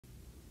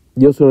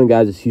Yo, what's going on,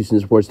 guys? It's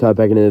Houston Sports Talk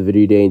back into the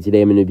video day, and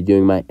today I'm going to be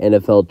doing my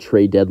NFL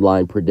trade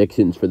deadline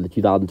predictions for the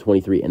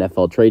 2023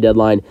 NFL trade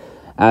deadline.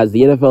 As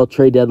the NFL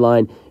trade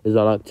deadline is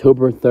on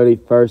October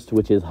 31st,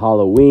 which is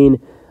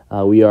Halloween.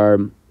 We are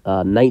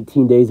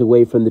 19 days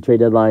away from the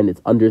trade deadline.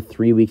 It's under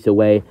 3 weeks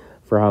away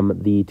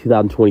from the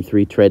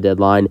 2023 trade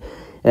deadline.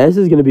 And this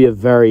is going to be a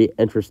very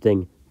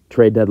interesting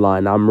trade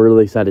deadline. I'm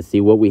really excited to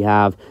see what we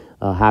have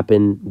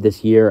happen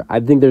this year. I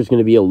think there's going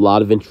to be a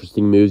lot of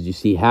interesting moves you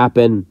see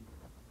happen.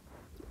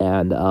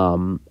 And,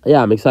 I'm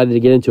excited to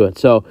get into it.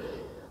 So,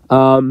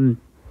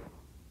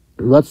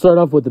 let's start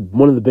off with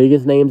one of the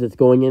biggest names that's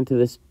going into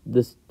this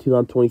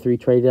 2023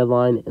 trade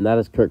deadline, and that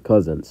is Kirk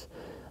Cousins.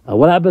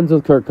 What happens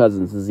with Kirk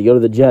Cousins? Does he go to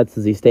the Jets?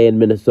 Does he stay in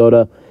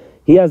Minnesota?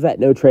 He has that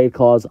no-trade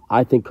clause.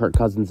 I think Kirk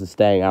Cousins is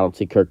staying. I don't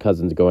see Kirk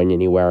Cousins going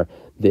anywhere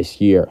this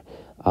year.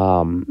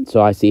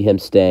 So I see him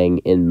staying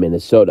in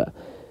Minnesota.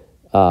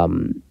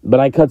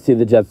 But I could see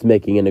the Jets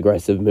making an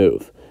aggressive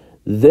move.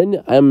 Then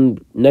next I'm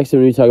going to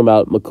be talking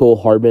about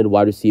Mecole Hardman,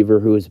 wide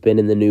receiver, who has been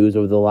in the news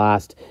over the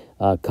last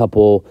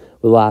couple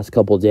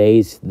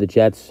days.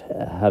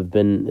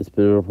 It's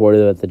been reported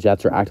that the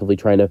Jets are actively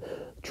trying to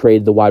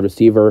trade the wide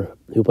receiver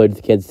who played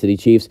with the Kansas City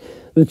Chiefs.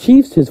 The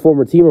Chiefs, his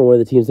former team, are one of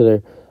the teams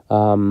that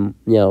are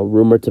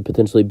rumored to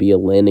potentially be a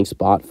landing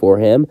spot for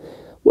him.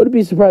 Wouldn't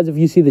be surprised if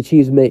you see the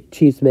Chiefs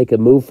make a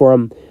move for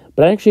him.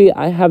 But actually,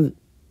 I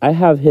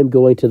have him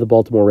going to the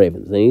Baltimore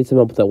Ravens. They need some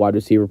help with that wide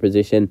receiver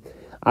position.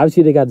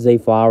 Obviously, they got Zay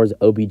Flowers,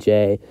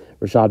 OBJ,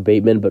 Rashad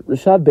Bateman, but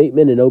Rashad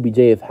Bateman and OBJ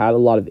have had a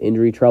lot of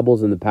injury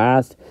troubles in the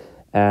past,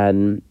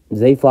 and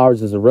Zay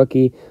Flowers is a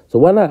rookie, so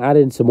why not add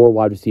in some more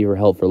wide receiver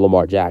help for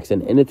Lamar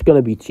Jackson? And it's going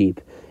to be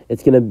cheap.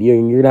 You're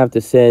going to have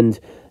to send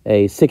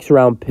a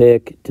 6th-round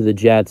pick to the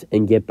Jets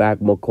and get back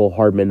Mecole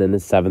Hardman in the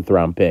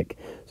 7th-round pick.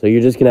 So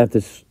you're just going to have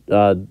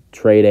to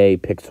trade a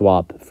pick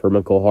swap for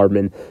Mecole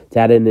Hardman to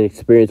add in an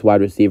experienced wide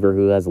receiver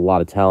who has a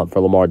lot of talent for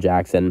Lamar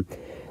Jackson.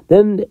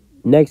 Then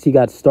next, you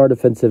got star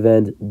defensive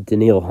end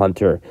Danielle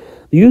Hunter.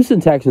 The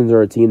Houston Texans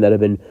are a team that have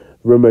been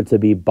rumored to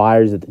be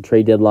buyers at the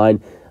trade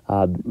deadline.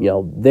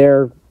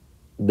 They're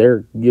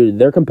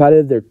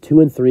competitive. They're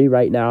 2-3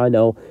 right now. I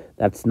know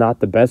that's not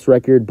the best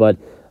record, but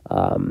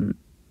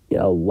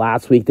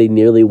last week they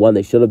nearly won.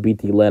 They should have beat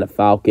the Atlanta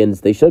Falcons.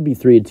 They should be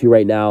 3-2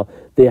 right now.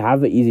 They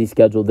have an easy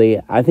schedule.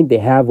 I think they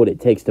have what it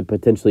takes to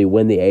potentially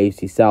win the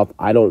AFC South.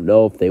 I don't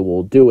know if they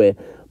will do it,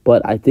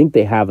 but I think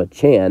they have a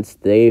chance.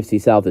 The AFC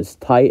South is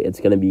tight. It's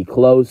going to be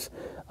close,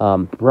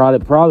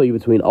 probably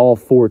between all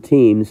 4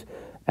 teams.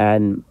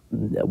 And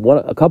one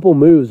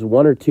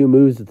or two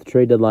moves at the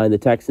trade deadline, the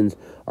Texans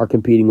are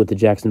competing with the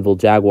Jacksonville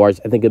Jaguars.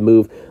 I think a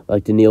move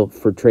like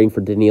trading for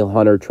Danielle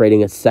Hunter,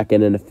 trading a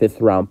 2nd and a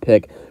 5th-round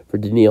pick for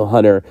Danielle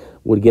Hunter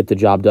would get the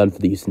job done for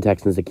the Houston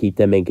Texans to keep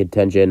them in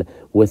contention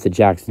with the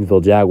Jacksonville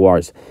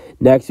Jaguars.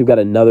 Next, we've got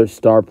another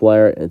star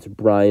player, and it's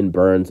Brian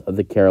Burns of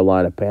the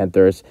Carolina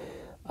Panthers.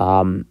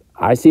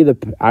 I see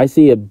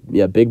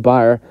a big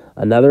buyer,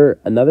 another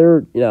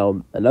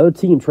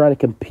team trying to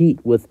compete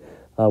with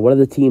one of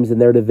the teams in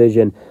their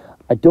division.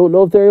 I don't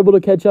know if they're able to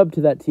catch up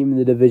to that team in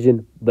the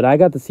division, but I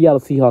got the Seattle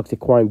Seahawks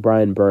acquiring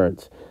Brian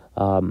Burns.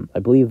 I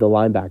believe the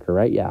linebacker,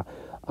 right? Yeah.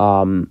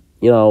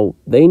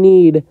 They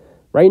need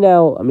right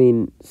now. I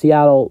mean,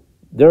 Seattle,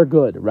 they're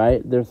good,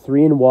 right? They're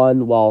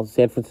 3-1, while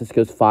San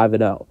Francisco's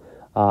 5-0.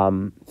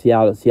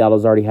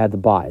 Seattle's already had the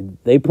bye.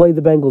 They play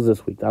the Bengals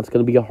this week. That's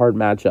going to be a hard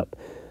matchup.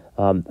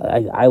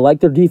 I like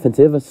their defense.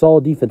 They have a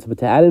solid defense, but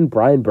to add in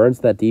Brian Burns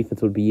to that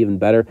defense would be even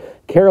better.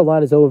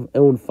 Carolina's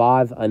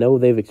 0-5. I know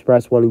they've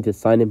expressed wanting to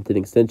sign him to an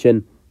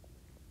extension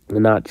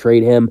and not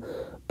trade him,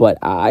 but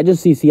I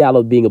just see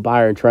Seattle being a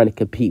buyer and trying to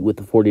compete with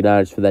the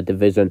 49ers for that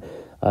division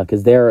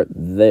because they're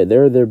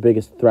their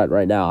biggest threat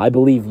right now. I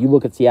believe you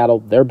look at Seattle,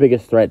 their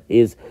biggest threat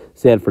is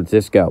San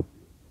Francisco.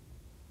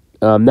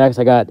 Next,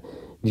 I got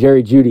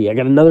Jerry Jeudy. I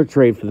got another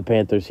trade for the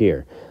Panthers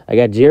here. I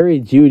got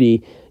Jerry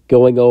Jeudy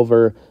going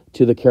over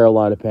to the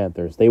Carolina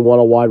Panthers. They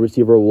want a wide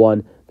receiver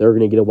 1. They're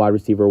going to get a wide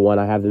receiver 1.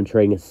 I have them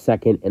trading a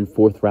 2nd and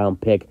 4th-round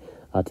pick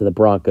to the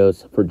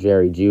Broncos for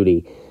Jerry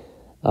Jeudy.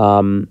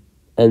 And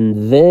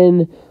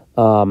then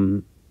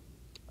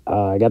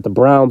I got the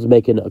Browns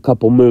making a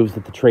couple moves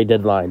at the trade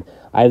deadline.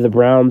 I have the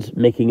Browns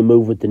making a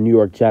move with the New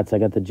York Jets. I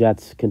got the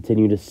Jets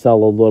continue to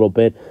sell a little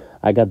bit.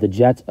 I got the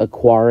Jets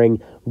acquiring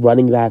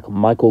running back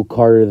Michael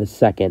Carter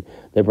II.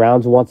 The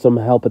Browns want some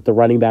help at the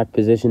running back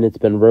position. It's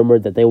been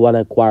rumored that they want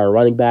to acquire a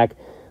running back.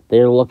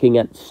 They're looking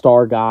at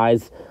star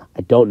guys.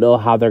 I don't know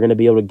how they're going to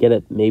be able to get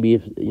it. Maybe,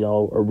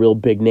 a real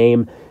big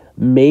name.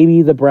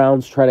 Maybe the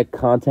Browns try to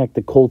contact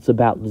the Colts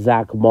about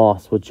Zach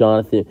Moss with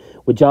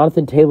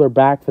Jonathan Taylor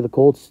back for the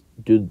Colts.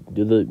 Do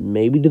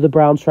the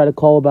Browns try to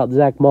call about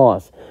Zach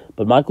Moss?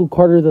 But Michael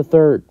Carter II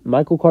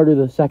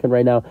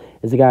right now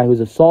is a guy who's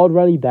a solid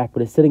running back,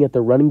 but is sitting at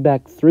the running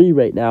back 3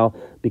 right now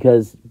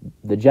because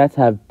the Jets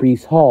have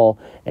Breece Hall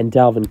and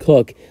Dalvin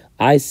Cook.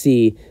 I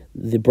see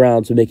the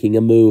Browns making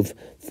a move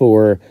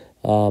for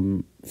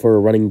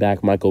running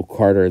back Michael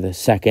Carter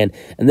II.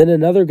 And then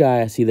another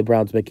guy I see the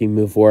Browns making a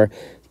move for,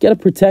 got to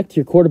protect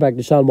your quarterback,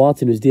 Deshaun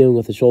Watson, who's dealing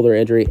with a shoulder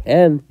injury,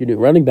 and your new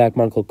running back,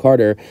 Michael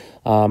Carter.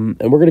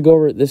 And we're going to go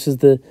over, this is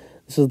the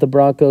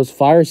Broncos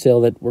fire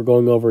sale that we're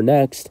going over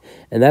next,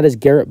 and that is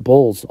Garrett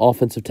Bowles,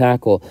 offensive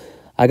tackle.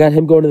 I got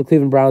him going to the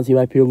Cleveland Browns. He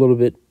might be a little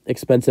bit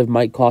expensive,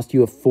 might cost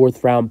you a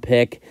 4th-round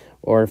pick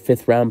or a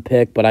 5th-round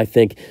pick, but I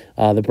think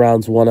the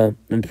Browns want to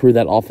improve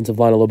that offensive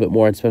line a little bit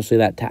more, especially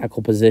that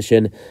tackle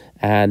position,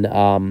 and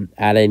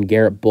add in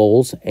Garrett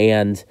Bowles,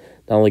 and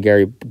not only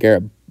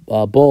Garrett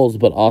Bowles,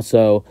 but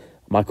also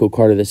Michael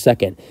Carter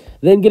II.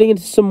 Then getting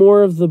into some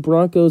more of the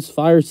Broncos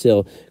fire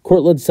sale,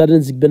 Courtland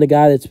Sutton's been a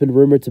guy that's been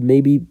rumored to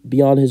maybe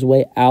be on his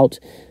way out,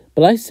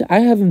 but I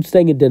have him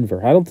staying in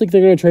Denver. I don't think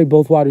they're going to trade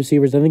both wide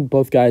receivers. I think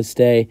both guys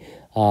stay.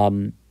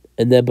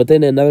 But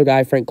then another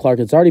guy, Frank Clark,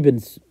 it's already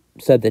been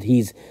said that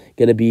he's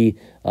going to be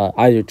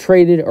either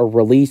traded or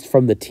released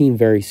from the team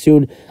very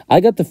soon.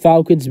 I got the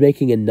Falcons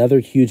making another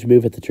huge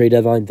move at the trade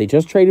deadline. They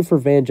just traded for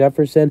Van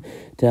Jefferson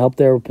to help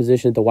their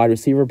position at the wide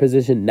receiver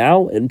position.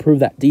 Now improve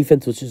that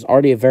defense, which is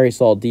already a very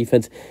solid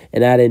defense,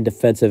 and add in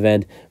defensive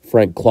end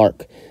Frank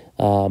Clark.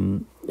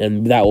 And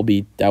that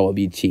will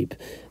be cheap.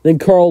 Then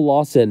Carl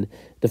Lawson,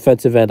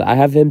 defensive end. I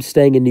have him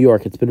staying in New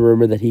York. It's been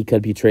rumored that he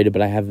could be traded,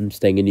 but I have him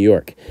staying in New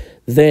York.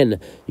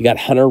 Then you got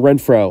Hunter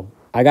Renfrow.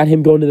 I got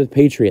him going to the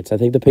Patriots. I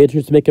think the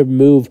Patriots make a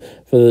move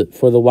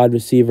for the wide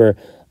receiver.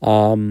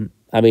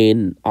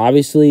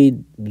 Obviously,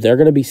 they're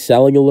going to be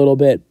selling a little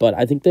bit, but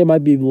I think they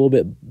might be a little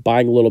bit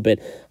buying a little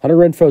bit. Hunter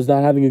Renfrow's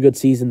not having a good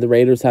season. The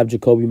Raiders have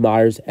Jacoby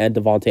Myers and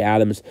Devontae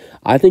Adams.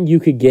 I think you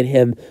could get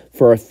him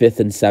for a 5th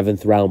and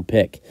 7th round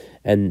pick,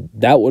 and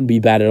that wouldn't be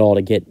bad at all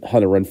to get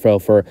Hunter Renfrow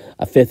for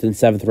a 5th and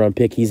 7th round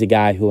pick. He's a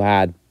guy who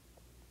had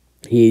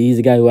a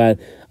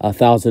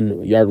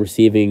 1,000-yard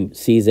receiving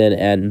season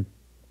and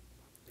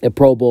a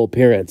Pro Bowl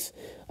appearance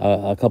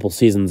a couple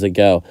seasons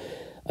ago.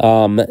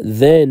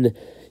 Then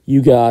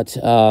you got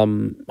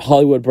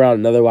Hollywood Brown,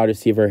 another wide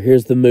receiver.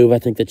 Here's the move I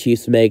think the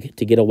Chiefs make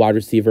to get a wide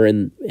receiver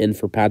in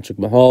for Patrick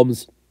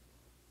Mahomes.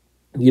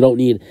 You don't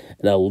need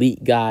an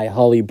elite guy.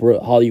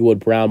 Hollywood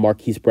Brown,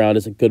 Marquise Brown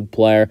is a good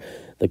player.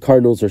 The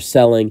Cardinals are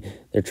selling.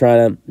 They're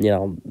trying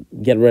to,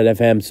 get rid of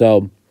him.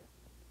 So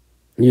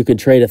you can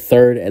trade a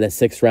 3rd and a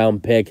 6th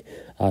round pick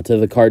to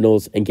the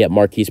Cardinals and get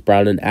Marquise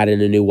Brown and add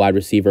in a new wide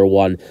receiver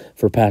 1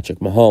 for Patrick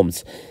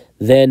Mahomes.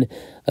 Then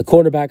a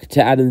cornerback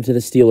to add into the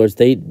Steelers.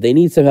 They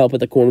need some help at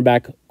the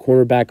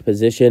cornerback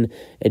position.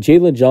 And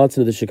Jalen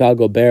Johnson of the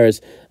Chicago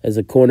Bears is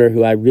a corner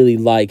who I really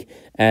like.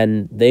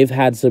 And they've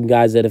had some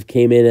guys that have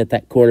came in at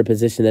that corner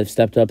position that have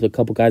stepped up. A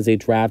couple guys they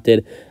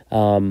drafted.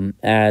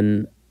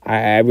 And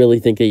I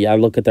really think that I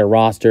look at their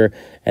roster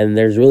and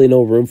there's really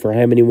no room for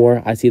him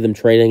anymore. I see them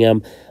trading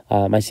him.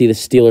 I see the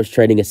Steelers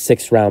trading a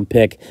 6th round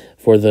pick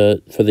for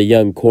the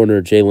young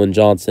corner Jalen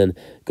Johnson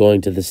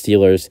going to the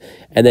Steelers.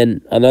 And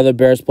then another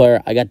Bears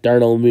player, I got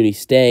Darnell Mooney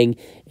staying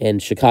in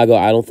Chicago.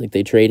 I don't think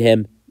they trade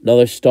him.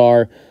 Another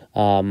star,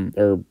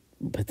 or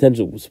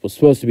potential was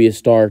supposed to be a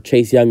star,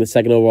 Chase Young, the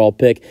 2nd overall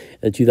pick in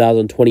the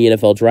 2020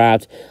 NFL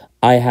Draft.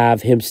 I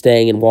have him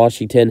staying in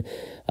Washington.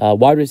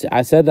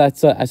 I said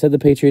the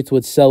Patriots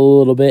would sell a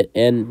little bit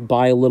and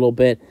buy a little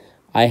bit.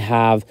 I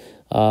have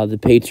the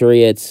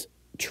Patriots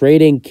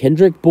trading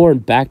Kendrick Bourne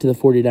back to the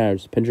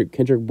 49ers.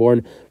 Kendrick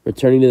Bourne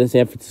returning to the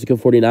San Francisco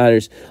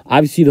 49ers.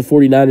 Obviously, the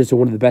 49ers are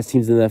one of the best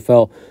teams in the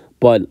NFL,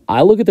 but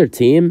I look at their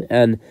team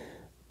and,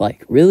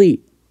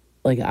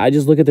 I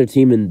just look at their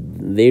team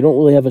and they don't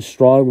really have a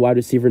strong wide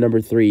receiver number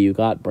 3. You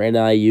got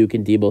Brandon Ayuk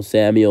and Deebo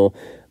Samuel,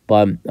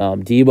 but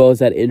Deebo's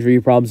had injury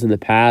problems in the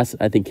past.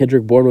 I think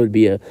Kendrick Bourne would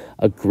be a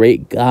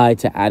great guy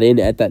to add in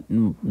at that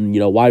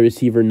wide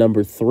receiver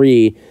number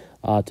 3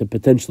 to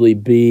potentially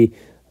be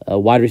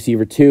wide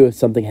receiver 2 if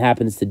something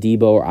happens to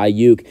Deebo or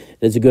Ayuk.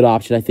 It's a good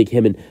option. I think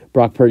him and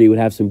Brock Purdy would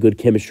have some good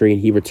chemistry, and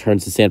he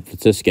returns to San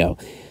Francisco.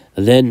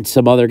 Then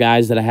some other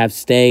guys that I have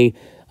staying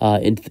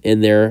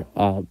in their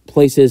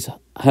places.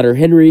 Hunter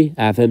Henry,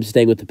 I have him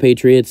staying with the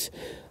Patriots.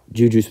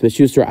 Juju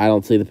Smith-Schuster, I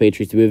don't see the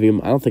Patriots moving him.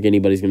 I don't think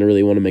anybody's going to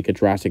really want to make a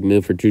drastic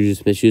move for Juju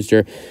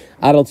Smith-Schuster.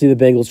 I don't see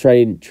the Bengals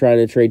trying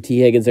to trade T.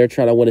 Higgins. They're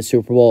trying to win a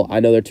Super Bowl.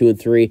 I know they're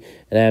 2-3,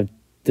 and I have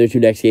their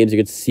 2 next games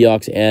against the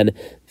Seahawks and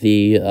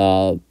the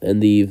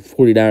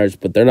 49ers,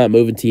 but they're not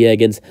moving T.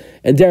 Higgins,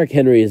 and Derrick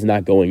Henry is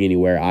not going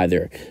anywhere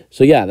either.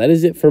 So yeah, that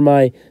is it for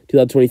my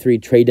 2023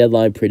 trade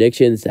deadline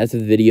predictions. That's the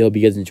video. Hope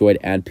you guys enjoyed,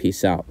 and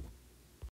peace out.